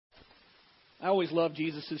I always love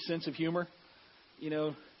Jesus' sense of humor. You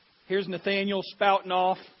know, here's Nathaniel spouting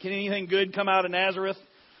off. Can anything good come out of Nazareth?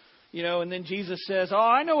 You know, and then Jesus says, oh,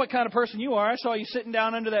 I know what kind of person you are. I saw you sitting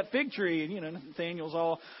down under that fig tree. And, you know, Nathaniel's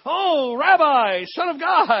all, oh, Rabbi, Son of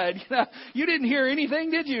God. You didn't hear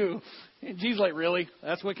anything, did you? And Jesus like, really?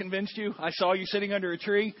 That's what convinced you? I saw you sitting under a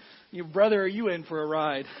tree. Your brother, are you in for a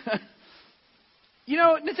ride? You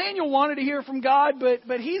know, Nathaniel wanted to hear from God,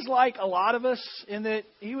 but he's like a lot of us in that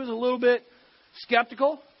he was a little bit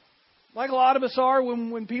skeptical. Like a lot of us are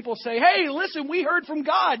when people say, hey, listen, we heard from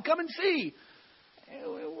God. Come and see.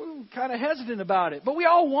 We're kind of hesitant about it. But we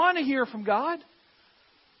all want to hear from God.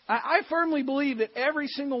 I firmly believe that every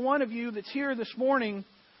single one of you that's here this morning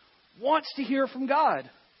wants to hear from God.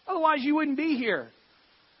 Otherwise, you wouldn't be here.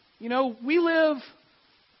 You know, we live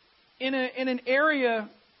in an area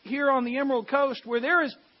here on the Emerald Coast where there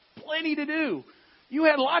is plenty to do. You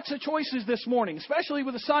had lots of choices this morning, especially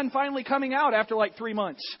with the sun finally coming out after like 3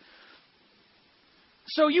 months.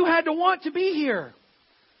 So you had to want to be here.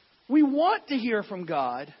 We want to hear from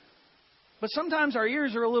God, but sometimes our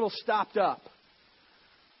ears are a little stopped up.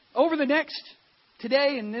 Over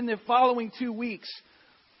today and in the following 2 weeks,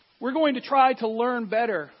 we're going to try to learn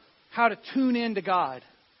better how to tune in to God,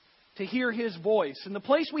 to hear His voice. And the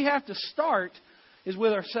place we have to start is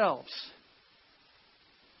with ourselves.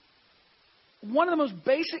 One of the most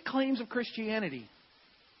basic claims of Christianity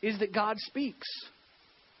is that God speaks.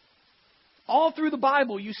 All through the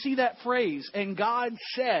Bible, you see that phrase, and God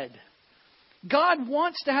said. God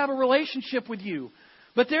wants to have a relationship with you,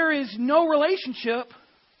 but there is no relationship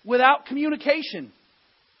without communication.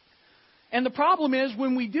 And the problem is,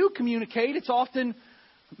 when we do communicate, it's often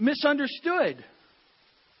misunderstood.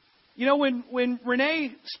 You know, when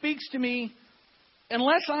Renee speaks to me,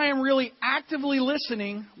 unless I am really actively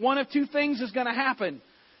listening, one of two things is going to happen.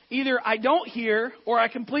 Either I don't hear or I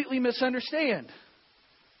completely misunderstand.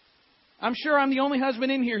 I'm sure I'm the only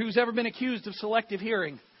husband in here who's ever been accused of selective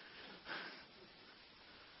hearing.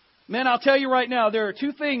 Men, I'll tell you right now, there are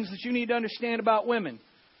two things that you need to understand about women,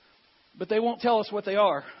 but they won't tell us what they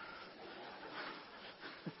are.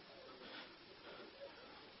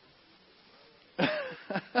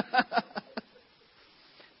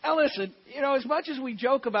 Now listen, you know, as much as we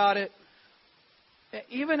joke about it,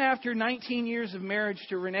 even after 19 years of marriage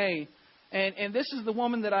to Renee, and this is the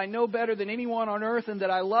woman that I know better than anyone on earth and that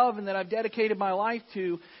I love and that I've dedicated my life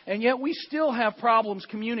to, and yet we still have problems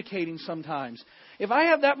communicating sometimes. If I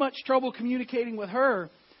have that much trouble communicating with her,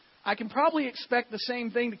 I can probably expect the same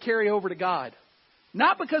thing to carry over to God.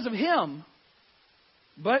 Not because of Him,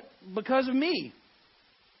 but because of me.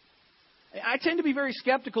 I tend to be very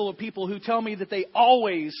skeptical of people who tell me that they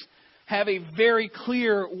always have a very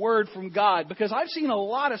clear word from God, because I've seen a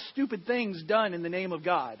lot of stupid things done in the name of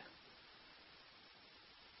God.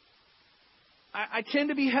 I tend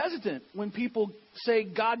to be hesitant when people say,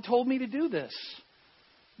 God told me to do this,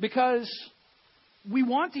 because we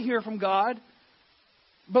want to hear from God,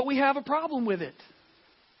 but we have a problem with it.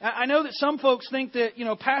 I know that some folks think that, you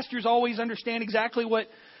know, pastors always understand exactly what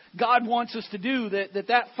God wants us to do,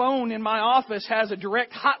 that phone in my office has a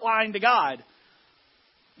direct hotline to God.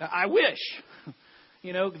 I wish,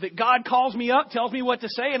 you know, that God calls me up, tells me what to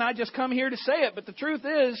say, and I just come here to say it. But the truth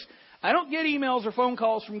is, I don't get emails or phone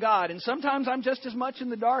calls from God. And sometimes I'm just as much in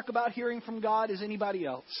the dark about hearing from God as anybody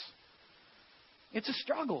else. It's a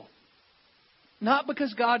struggle. Not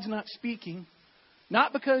because God's not speaking,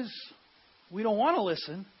 not because we don't want to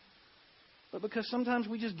listen, but because sometimes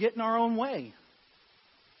we just get in our own way.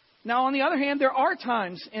 Now, on the other hand, there are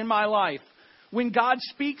times in my life when God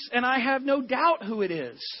speaks and I have no doubt who it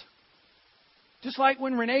is. Just like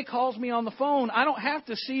when Renee calls me on the phone, I don't have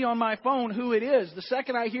to see on my phone who it is. The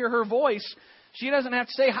second I hear her voice, she doesn't have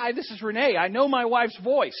to say, hi, this is Renee. I know my wife's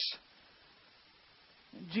voice.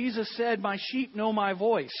 Jesus said, my sheep know my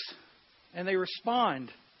voice, and they respond.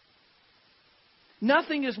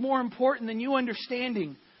 Nothing is more important than you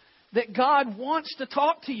understanding that God wants to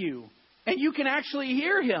talk to you, and you can actually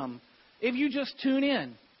hear Him if you just tune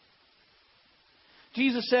in.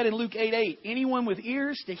 Jesus said in Luke 8:8, anyone with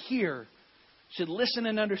ears to hear should listen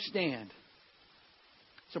and understand.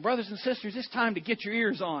 So brothers and sisters, it's time to get your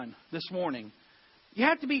ears on this morning. You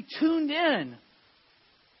have to be tuned in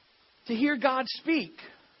to hear God speak.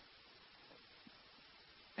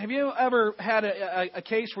 Have you ever had a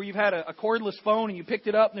case where you've had a cordless phone and you picked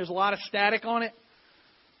it up and there's a lot of static on it?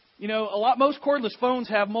 You know, most cordless phones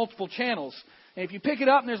have multiple channels. And if you pick it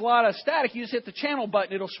up and there's a lot of static, you just hit the channel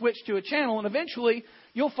button. It'll switch to a channel, and eventually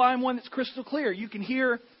you'll find one that's crystal clear. You can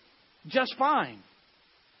hear just fine.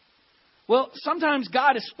 Well, sometimes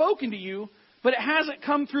God has spoken to you, but it hasn't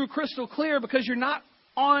come through crystal clear because you're not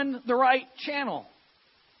on the right channel.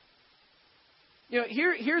 You know,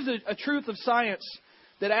 here's a truth of science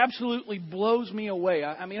that absolutely blows me away.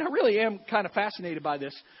 I mean, I really am kind of fascinated by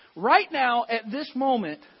this. Right now, at this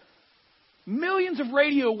moment, millions of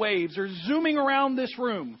radio waves are zooming around this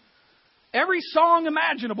room. Every song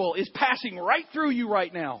imaginable is passing right through you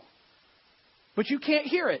right now. But you can't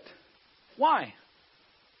hear it. Why?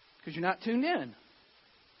 Because you're not tuned in.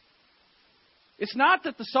 It's not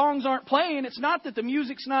that the songs aren't playing. It's not that the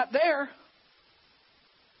music's not there.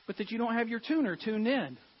 But that you don't have your tuner tuned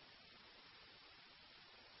in.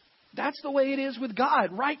 That's the way it is with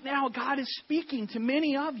God. Right now, God is speaking to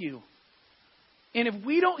many of you. And if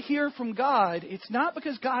we don't hear from God, it's not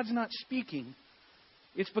because God's not speaking.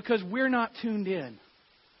 It's because we're not tuned in.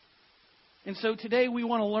 And so today we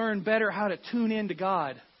want to learn better how to tune in to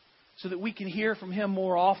God so that we can hear from Him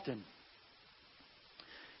more often.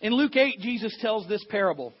 In Luke 8, Jesus tells this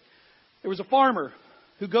parable. There was a farmer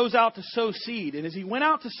who goes out to sow seed. And as he went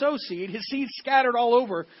out to sow seed, his seed scattered all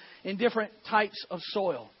over in different types of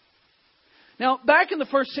soil. Now, back in the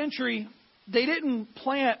first century, they didn't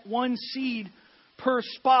plant one seed per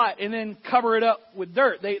spot and then cover it up with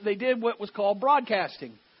dirt. They did what was called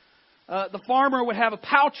broadcasting. The farmer would have a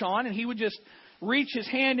pouch on, and he would just reach his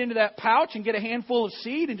hand into that pouch and get a handful of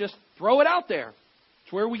seed and just throw it out there.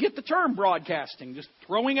 It's where we get the term broadcasting, just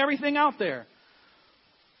throwing everything out there.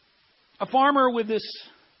 A farmer with this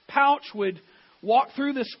pouch would walk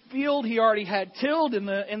through this field he already had tilled, and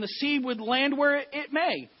the seed would land where it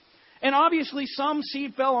may. And obviously some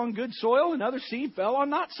seed fell on good soil and other seed fell on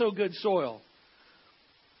not so good soil.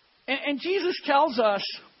 And Jesus tells us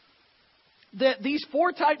that these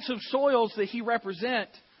four types of soils that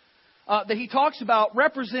he talks about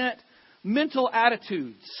represent mental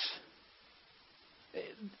attitudes.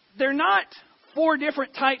 They're not four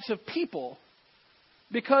different types of people,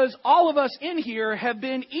 because all of us in here have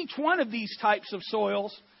been each one of these types of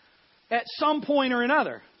soils at some point or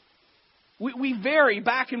another. We vary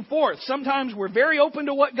back and forth. Sometimes we're very open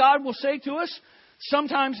to what God will say to us.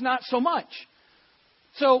 Sometimes not so much.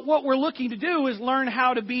 So what we're looking to do is learn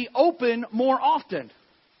how to be open more often.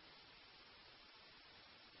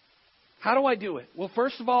 How do I do it? Well,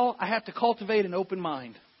 first of all, I have to cultivate an open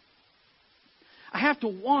mind. I have to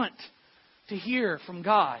want to hear from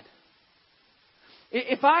God.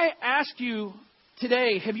 If I ask you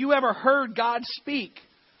today, have you ever heard God speak?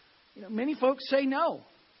 Many folks say no.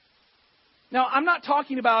 Now, I'm not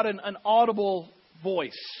talking about an audible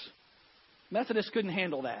voice. Methodists couldn't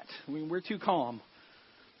handle that. We're too calm.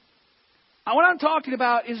 What I'm talking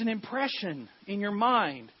about is an impression in your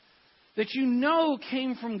mind that you know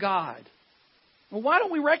came from God. Well, why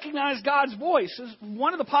don't we recognize God's voice?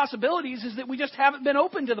 One of the possibilities is that we just haven't been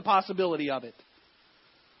open to the possibility of it.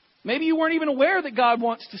 Maybe you weren't even aware that God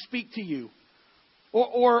wants to speak to you,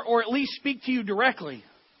 or at least speak to you directly.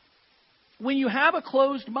 When you have a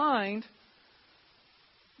closed mind,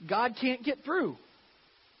 God can't get through.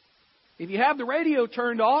 If you have the radio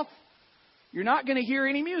turned off, you're not going to hear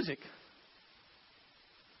any music.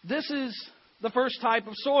 This is the first type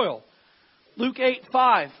of soil. Luke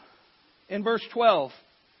 8:5 and verse 12.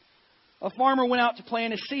 A farmer went out to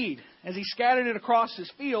plant his seed. As he scattered it across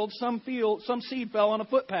his field, some seed fell on a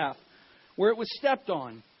footpath where it was stepped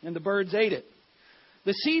on, and the birds ate it.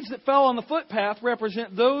 The seeds that fell on the footpath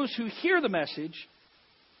represent those who hear the message,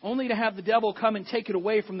 only to have the devil come and take it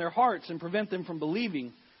away from their hearts and prevent them from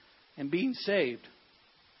believing and being saved.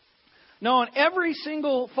 Now, on every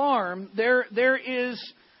single farm, there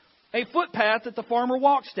is a footpath that the farmer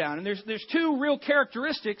walks down. And there's two real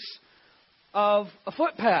characteristics of a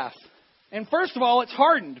footpath. And first of all, it's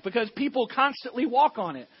hardened because people constantly walk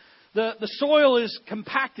on it. The soil is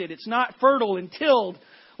compacted. It's not fertile and tilled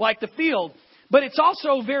like the field. But it's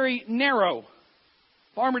also very narrow.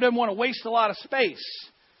 Farmer doesn't want to waste a lot of space.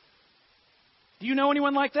 Do you know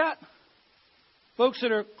anyone like that? Folks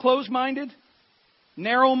that are closed-minded,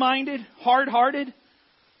 narrow-minded, hard-hearted,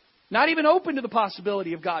 not even open to the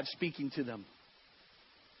possibility of God speaking to them.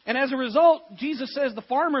 And as a result, Jesus says the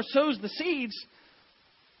farmer sows the seeds,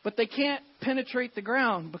 but they can't penetrate the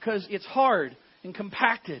ground because it's hard and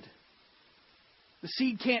compacted. The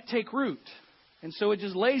seed can't take root. And so it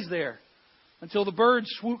just lays there until the birds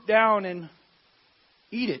swoop down and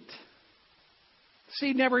eat it. The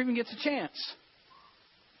seed never even gets a chance.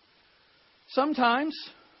 Sometimes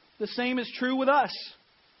the same is true with us.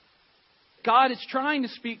 God is trying to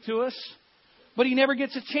speak to us, but He never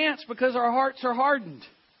gets a chance because our hearts are hardened.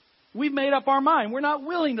 We've made up our mind. We're not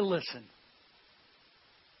willing to listen.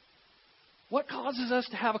 What causes us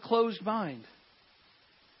to have a closed mind?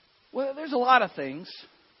 Well, there's a lot of things,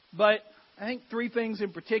 but I think three things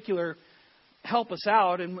in particular help us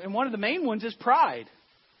out. And one of the main ones is pride.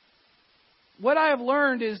 What I have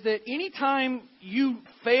learned is that anytime you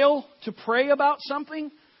fail to pray about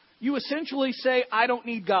something, you essentially say, I don't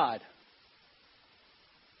need God.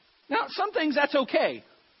 Now, some things that's okay.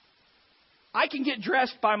 I can get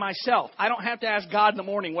dressed by myself. I don't have to ask God in the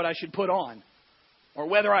morning what I should put on or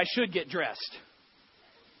whether I should get dressed.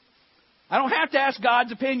 I don't have to ask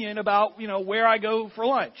God's opinion about, where I go for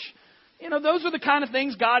lunch. Those are the kind of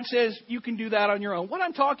things God says you can do that on your own. What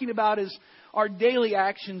I'm talking about is our daily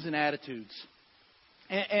actions and attitudes.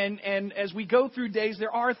 And as we go through days,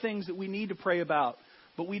 there are things that we need to pray about,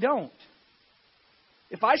 but we don't.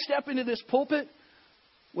 If I step into this pulpit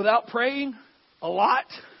without praying a lot,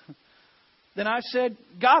 then I've said,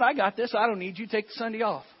 God, I got this. I don't need you. Take the Sunday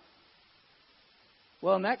off.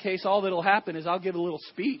 Well, in that case, all that will happen is I'll give a little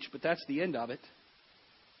speech, but that's the end of it.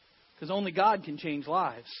 Because only God can change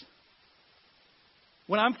lives.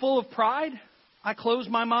 When I'm full of pride, I close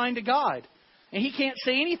my mind to God. And He can't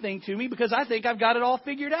say anything to me because I think I've got it all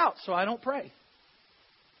figured out, so I don't pray.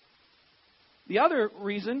 The other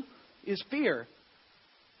reason is fear.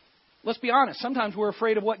 Let's be honest. Sometimes we're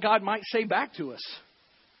afraid of what God might say back to us.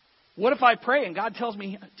 What if I pray and God tells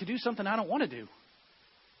me to do something I don't want to do?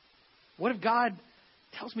 What if God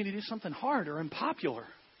tells me to do something hard or unpopular?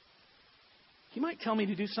 He might tell me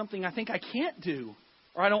to do something I think I can't do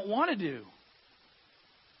or I don't want to do.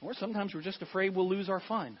 Or sometimes we're just afraid we'll lose our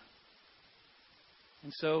fun.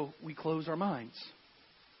 And so we close our minds.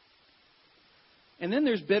 And then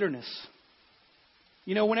there's bitterness.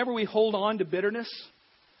 Whenever we hold on to bitterness,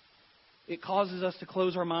 it causes us to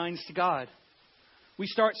close our minds to God. We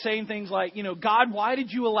start saying things like, God, why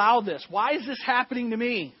did you allow this? Why is this happening to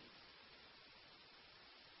me?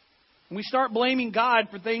 And we start blaming God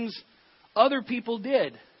for things other people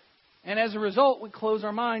did. And as a result, we close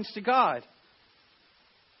our minds to God.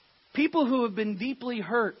 People who have been deeply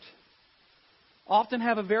hurt often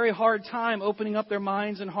have a very hard time opening up their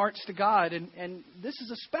minds and hearts to God. And this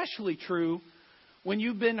is especially true when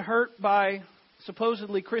you've been hurt by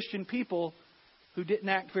supposedly Christian people who didn't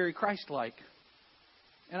act very Christ-like.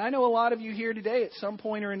 And I know a lot of you here today at some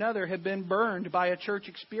point or another have been burned by a church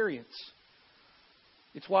experience.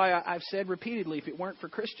 It's why I've said repeatedly, if it weren't for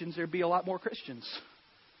Christians, there'd be a lot more Christians.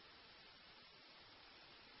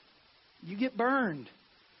 You get burned.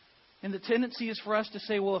 And the tendency is for us to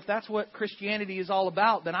say, well, if that's what Christianity is all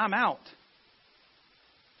about, then I'm out.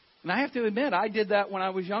 And I have to admit, I did that when I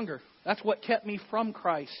was younger. That's what kept me from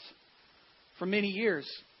Christ for many years.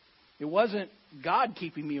 It wasn't God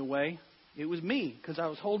keeping me away. It was me, because I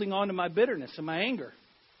was holding on to my bitterness and my anger.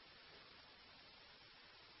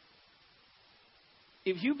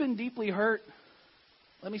 If you've been deeply hurt,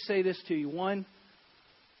 let me say this to you. One,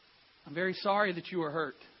 I'm very sorry that you were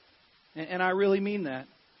hurt. And I really mean that.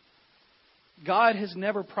 God has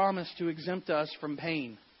never promised to exempt us from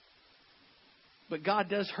pain. But God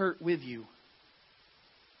does hurt with you.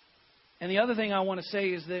 And the other thing I want to say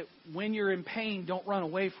is that when you're in pain, don't run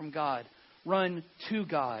away from God. Run to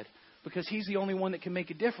God. Because He's the only one that can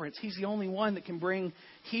make a difference. He's the only one that can bring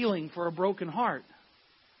healing for a broken heart.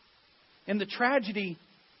 And the tragedy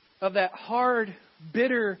of that hard,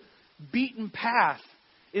 bitter, beaten path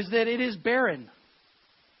is that it is barren.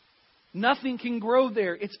 Nothing can grow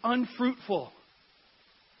there. It's unfruitful.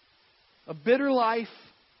 A bitter life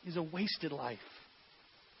is a wasted life.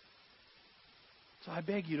 So I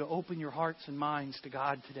beg you to open your hearts and minds to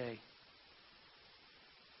God today.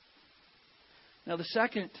 Now, the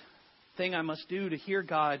second thing I must do to hear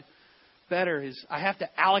God better is I have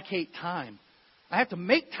to allocate time. I have to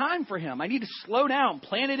make time for Him. I need to slow down,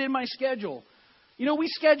 plan it in my schedule. We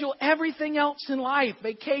schedule everything else in life,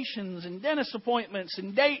 vacations and dentist appointments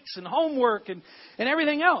and dates and homework and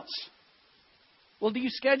everything else. Well, do you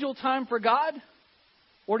schedule time for God?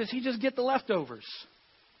 Or does He just get the leftovers?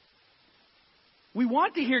 We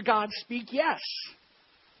want to hear God speak, yes.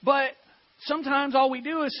 But sometimes all we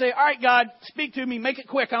do is say, all right, God, speak to me. Make it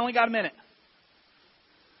quick. I only got a minute.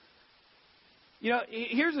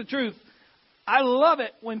 Here's the truth. I love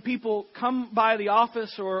it when people come by the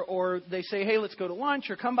office or they say, hey, let's go to lunch,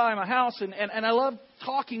 or come by my house. And I love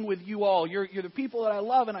talking with you all. You're the people that I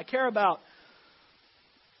love and I care about.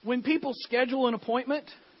 When people schedule an appointment,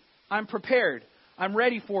 I'm prepared. I'm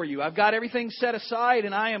ready for you. I've got everything set aside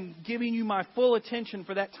and I am giving you my full attention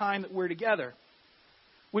for that time that we're together.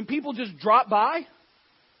 When people just drop by,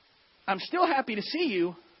 I'm still happy to see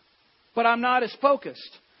you, but I'm not as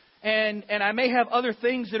focused. And I may have other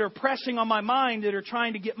things that are pressing on my mind that are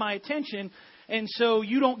trying to get my attention. And so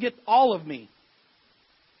you don't get all of me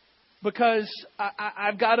because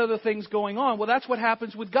I've got other things going on. Well, that's what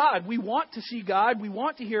happens with God. We want to see God. We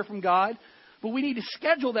want to hear from God. But we need to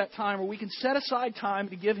schedule that time where we can set aside time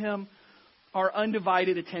to give Him our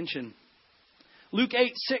undivided attention. Luke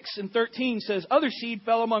 8:6-13 says, other seed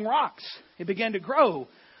fell among rocks. It began to grow,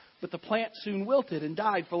 but the plant soon wilted and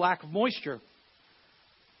died for lack of moisture.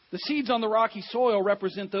 The seeds on the rocky soil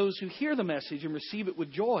represent those who hear the message and receive it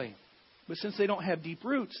with joy. But since they don't have deep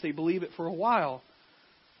roots, they believe it for a while.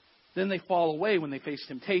 Then they fall away when they face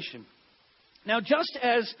temptation. Now, just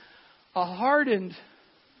as a hardened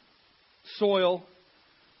soil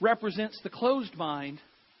represents the closed mind,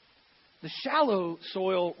 the shallow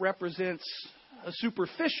soil represents a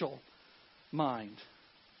superficial mind.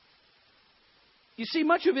 You see,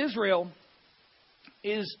 much of Israel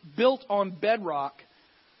is built on bedrock,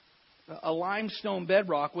 a limestone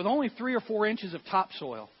bedrock, with only 3 or 4 inches of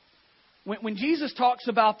topsoil. When Jesus talks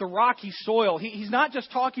about the rocky soil, He's not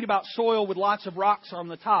just talking about soil with lots of rocks on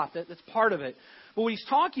the top. That's part of it. But what He's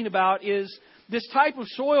talking about is this type of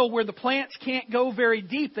soil where the plants can't go very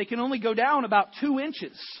deep. They can only go down about 2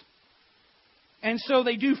 inches. And so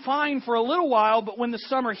they do fine for a little while, but when the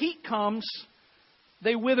summer heat comes,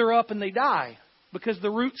 they wither up and they die because the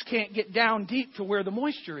roots can't get down deep to where the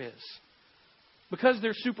moisture is. Because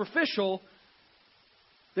they're superficial,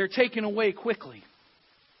 they're taken away quickly.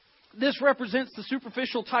 This represents the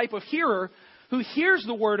superficial type of hearer who hears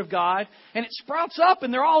the Word of God and it sprouts up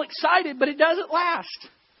and they're all excited, but it doesn't last.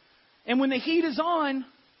 And when the heat is on,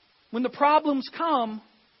 when the problems come,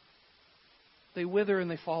 they wither and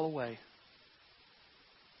they fall away.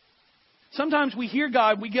 Sometimes we hear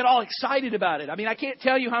God, we get all excited about it. I mean, I can't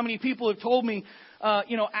tell you how many people have told me,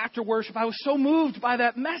 after worship, I was so moved by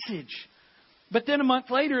that message. But then a month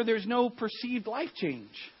later, there's no perceived life change.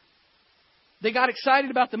 They got excited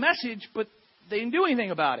about the message, but they didn't do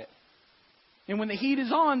anything about it. And when the heat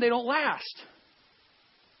is on, they don't last.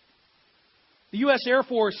 The U.S. Air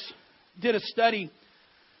Force did a study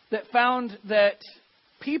that found that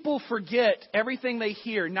people forget everything they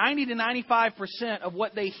hear, 90 to 95% of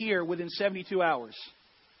what they hear within 72 hours.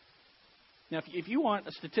 Now, if you want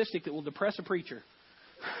a statistic that will depress a preacher,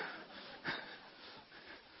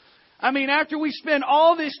 I mean, after we spend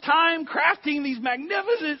all this time crafting these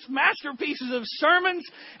magnificent masterpieces of sermons,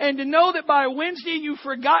 and to know that by Wednesday you've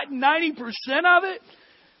forgotten 90% of it,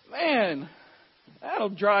 man, that'll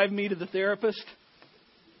drive me to the therapist.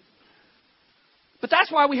 But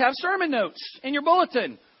that's why we have sermon notes in your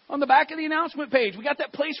bulletin on the back of the announcement page. We got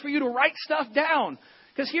that place for you to write stuff down.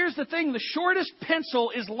 Because here's the thing, the shortest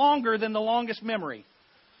pencil is longer than the longest memory.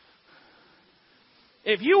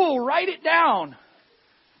 If you will write it down,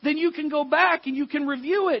 then you can go back and you can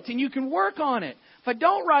review it and you can work on it. If I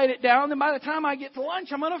don't write it down, then by the time I get to lunch,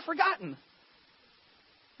 I'm going to have forgotten.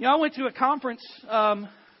 You know, I went to a conference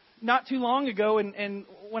not too long ago, and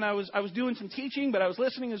when I was doing some teaching, but I was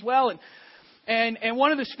listening as well, and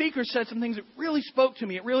one of the speakers said some things that really spoke to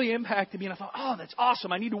me. It really impacted me, and I thought, oh, that's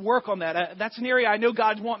awesome. I need to work on that. That's an area I know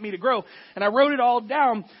God's wanting me to grow. And I wrote it all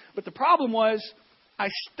down, but the problem was I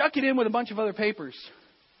stuck it in with a bunch of other papers.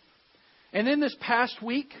 And then this past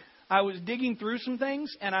week, I was digging through some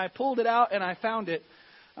things, and I pulled it out, and I found it.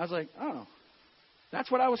 I was like, oh, that's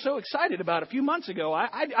what I was so excited about a few months ago.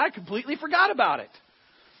 I completely forgot about it.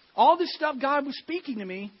 All this stuff God was speaking to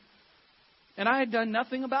me, and I had done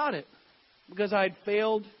nothing about it because I had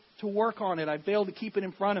failed to work on it. I failed to keep it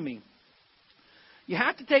in front of me. You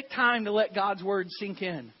have to take time to let God's Word sink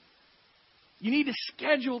in. You need to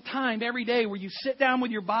schedule time every day where you sit down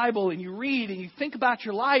with your Bible and you read and you think about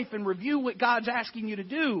your life and review what God's asking you to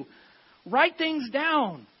do. Write things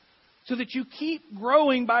down so that you keep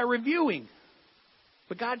growing by reviewing.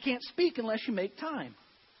 But God can't speak unless you make time.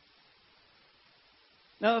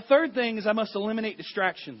 Now, the third thing is I must eliminate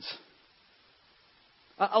distractions.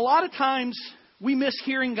 A lot of times we miss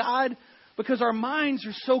hearing God because our minds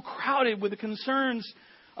are so crowded with the concerns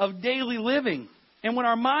of daily living. And when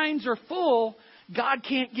our minds are full, God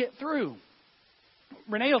can't get through.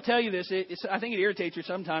 Renee will tell you this. I think it irritates her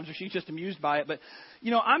sometimes, or she's just amused by it. But,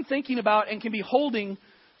 I'm thinking about and can be holding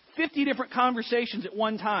 50 different conversations at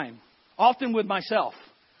one time, often with myself.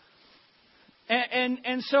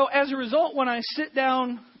 And so as a result, when I sit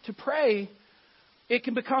down to pray, it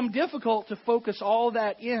can become difficult to focus all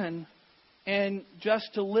that in and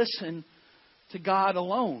just to listen to God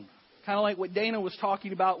alone. Kind of like what Dana was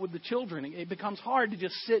talking about with the children. It becomes hard to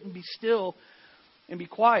just sit and be still and be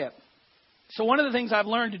quiet. So one of the things I've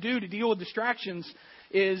learned to do to deal with distractions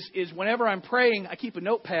is whenever I'm praying, I keep a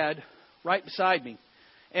notepad right beside me.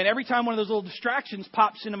 And every time one of those little distractions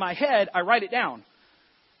pops into my head, I write it down.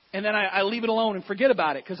 And then I leave it alone and forget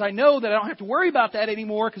about it. Because I know that I don't have to worry about that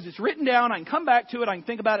anymore because it's written down. I can come back to it. I can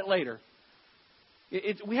think about it later.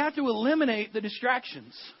 We have to eliminate the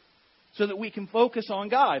distractions. so that we can focus on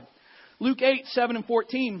God. Luke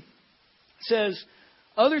 8:7-14 says,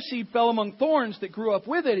 other seed fell among thorns that grew up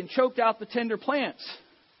with it and choked out the tender plants.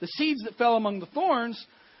 The seeds that fell among the thorns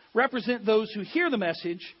represent those who hear the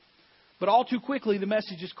message, but all too quickly the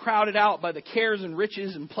message is crowded out by the cares and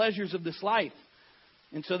riches and pleasures of this life.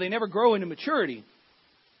 And so they never grow into maturity.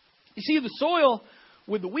 You see, the soil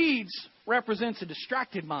with the weeds represents a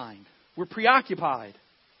distracted mind. We're preoccupied.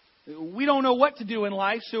 We don't know what to do in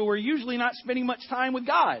life, so we're usually not spending much time with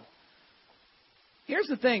God. Here's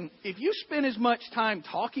the thing. If you spend as much time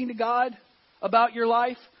talking to God about your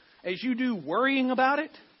life as you do worrying about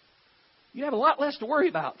it, you have a lot less to worry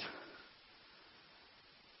about.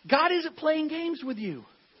 God isn't playing games with you.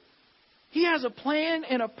 He has a plan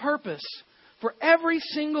and a purpose for every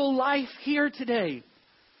single life here today.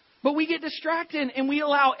 But we get distracted and we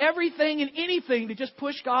allow everything and anything to just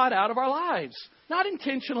push God out of our lives. Not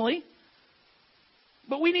intentionally.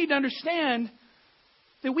 But we need to understand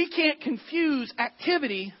that we can't confuse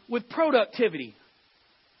activity with productivity.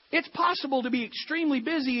 It's possible to be extremely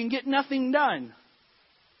busy and get nothing done.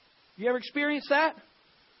 You ever experienced that?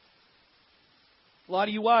 A lot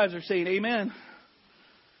of you wives are saying amen.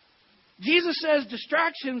 Jesus says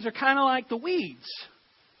distractions are kind of like the weeds.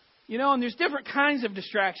 You know, and there's different kinds of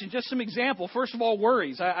distractions. Just some example. First of all,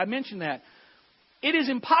 worries. I mentioned that. It is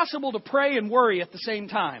impossible to pray and worry at the same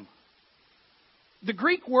time. The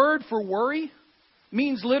Greek word for worry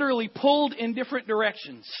means literally pulled in different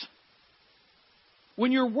directions.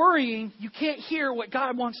 When you're worrying, you can't hear what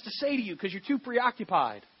God wants to say to you because you're too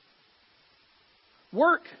preoccupied.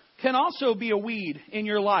 Work can also be a weed in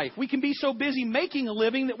your life. We can be so busy making a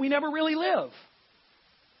living that we never really live.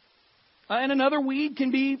 And another weed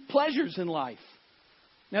can be pleasures in life.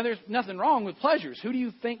 Now, there's nothing wrong with pleasures. Who do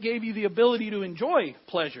you think gave you the ability to enjoy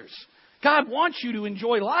pleasures? God wants you to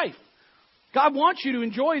enjoy life. God wants you to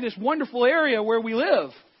enjoy this wonderful area where we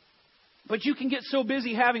live. But you can get so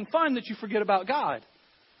busy having fun that you forget about God.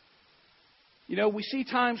 You know, we see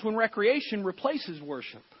times when recreation replaces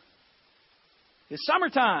worship. It's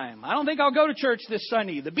summertime. I don't think I'll go to church this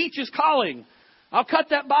Sunday. The beach is calling. I'll cut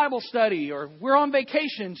that Bible study. Or we're on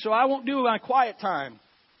vacation, so I won't do my quiet time.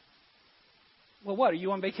 Well, what? Are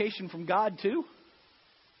you on vacation from God too?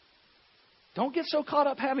 Don't get so caught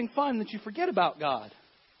up having fun that you forget about God.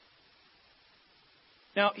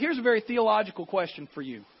 Now, here's a very theological question for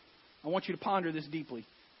you. I want you to ponder this deeply.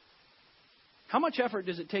 How much effort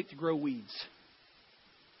does it take to grow weeds?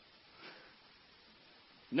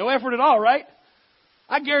 No effort at all, right?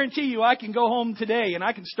 I guarantee you I can go home today and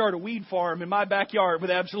I can start a weed farm in my backyard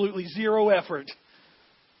with absolutely zero effort.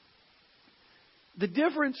 The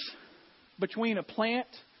difference between a plant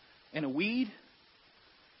and a weed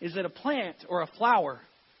is that a plant or a flower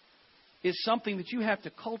is something that you have to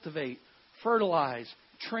cultivate, fertilize,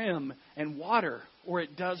 trim, and water, or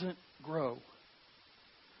it doesn't grow.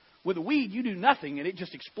 With a weed, you do nothing and it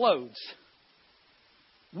just explodes.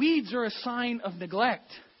 Weeds are a sign of neglect.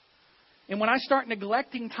 And when I start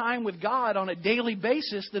neglecting time with God on a daily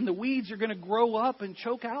basis, then the weeds are going to grow up and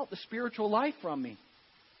choke out the spiritual life from me.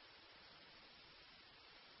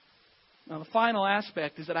 Now, the final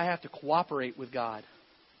aspect is that I have to cooperate with God.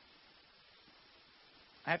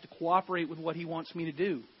 I have to cooperate with what He wants me to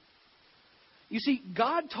do. You see,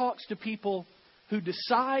 God talks to people who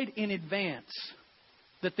decide in advance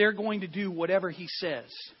that they're going to do whatever He says.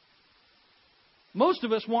 Most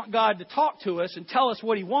of us want God to talk to us and tell us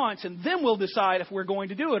what He wants, and then we'll decide if we're going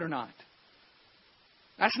to do it or not.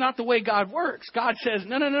 That's not the way God works. God says,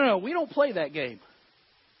 no, we don't play that game.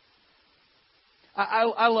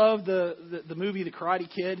 I love the movie The Karate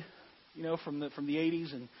Kid, you know, from the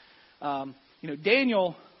 80s. And,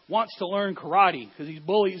 Daniel wants to learn karate because these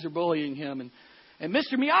bullies are bullying him. And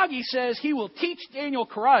Mr. Miyagi says he will teach Daniel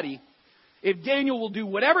karate if Daniel will do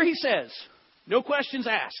whatever he says. No questions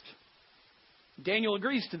asked. Daniel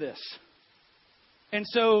agrees to this. And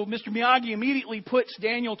so Mr. Miyagi immediately puts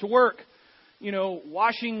Daniel to work,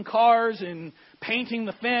 washing cars and painting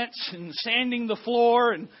the fence and sanding the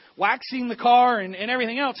floor and waxing the car and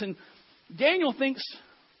everything else. And Daniel thinks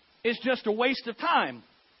it's just a waste of time.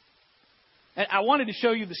 And I wanted to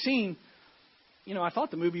show you the scene. I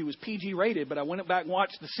thought the movie was PG rated, but I went back and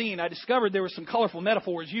watched the scene. I discovered there were some colorful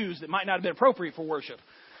metaphors used that might not have been appropriate for worship.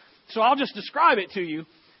 So I'll just describe it to you.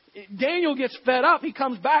 Daniel gets fed up. He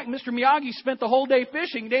comes back. Mr. Miyagi spent the whole day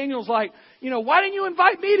fishing. Daniel's like, why didn't you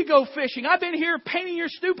invite me to go fishing? I've been here painting your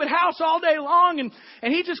stupid house all day long.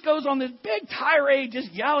 And he just goes on this big tirade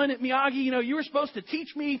just yelling at Miyagi, you were supposed to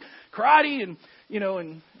teach me karate.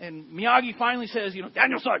 And Miyagi finally says,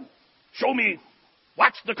 Daniel-san, show me,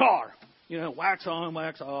 wax the car. Wax on,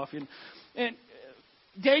 wax off. And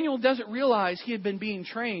Daniel doesn't realize he had been being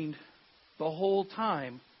trained the whole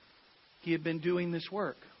time he had been doing this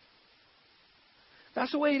work.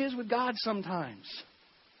 That's the way it is with God sometimes.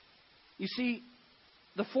 You see,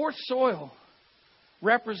 the fourth soil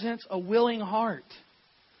represents a willing heart.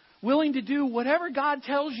 Willing to do whatever God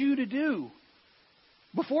tells you to do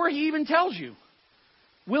before He even tells you.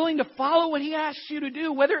 Willing to follow what He asks you to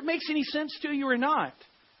do, whether it makes any sense to you or not.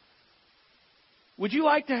 Would you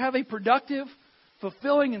like to have a productive,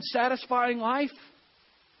 fulfilling, and satisfying life?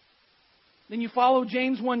 Then you follow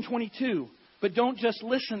James 1:22. But don't just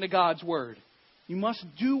listen to God's Word. You must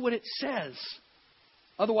do what it says.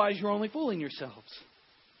 Otherwise, you're only fooling yourselves.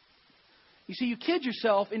 You see, you kid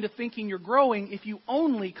yourself into thinking you're growing if you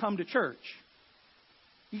only come to church.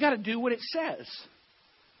 You got to do what it says.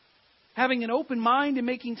 Having an open mind and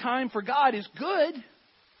making time for God is good,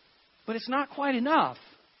 but it's not quite enough.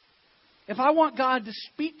 If I want God to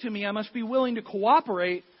speak to me, I must be willing to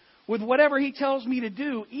cooperate with whatever He tells me to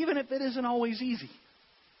do, even if it isn't always easy.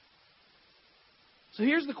 So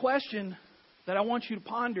here's the question that I want you to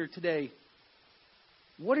ponder today.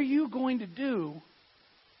 What are you going to do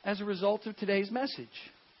as a result of today's message?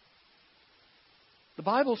 The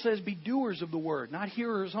Bible says be doers of the Word, not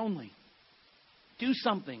hearers only. Do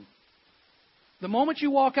something. The moment you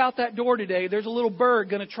walk out that door today, there's a little bird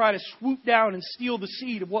going to try to swoop down and steal the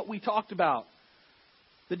seed of what we talked about.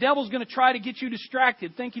 The devil's going to try to get you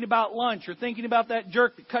distracted, thinking about lunch or thinking about that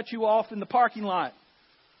jerk that cut you off in the parking lot.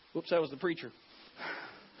 Whoops, that was the preacher.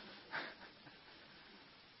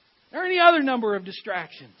 There are any other number of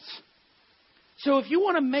distractions. So if you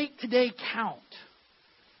want to make today count,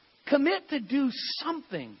 commit to do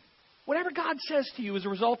something. Whatever God says to you as a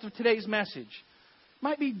result of today's message.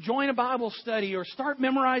 Might be join a Bible study or start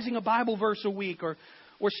memorizing a Bible verse a week or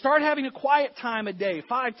start having a quiet time a day,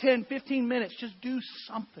 5, 10, 15 minutes. Just do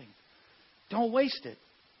something. Don't waste it.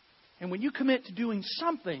 And when you commit to doing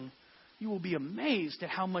something, you will be amazed at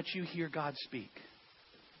how much you hear God speak.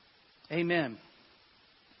 Amen.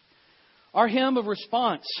 Our hymn of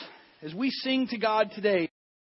response as we sing to God today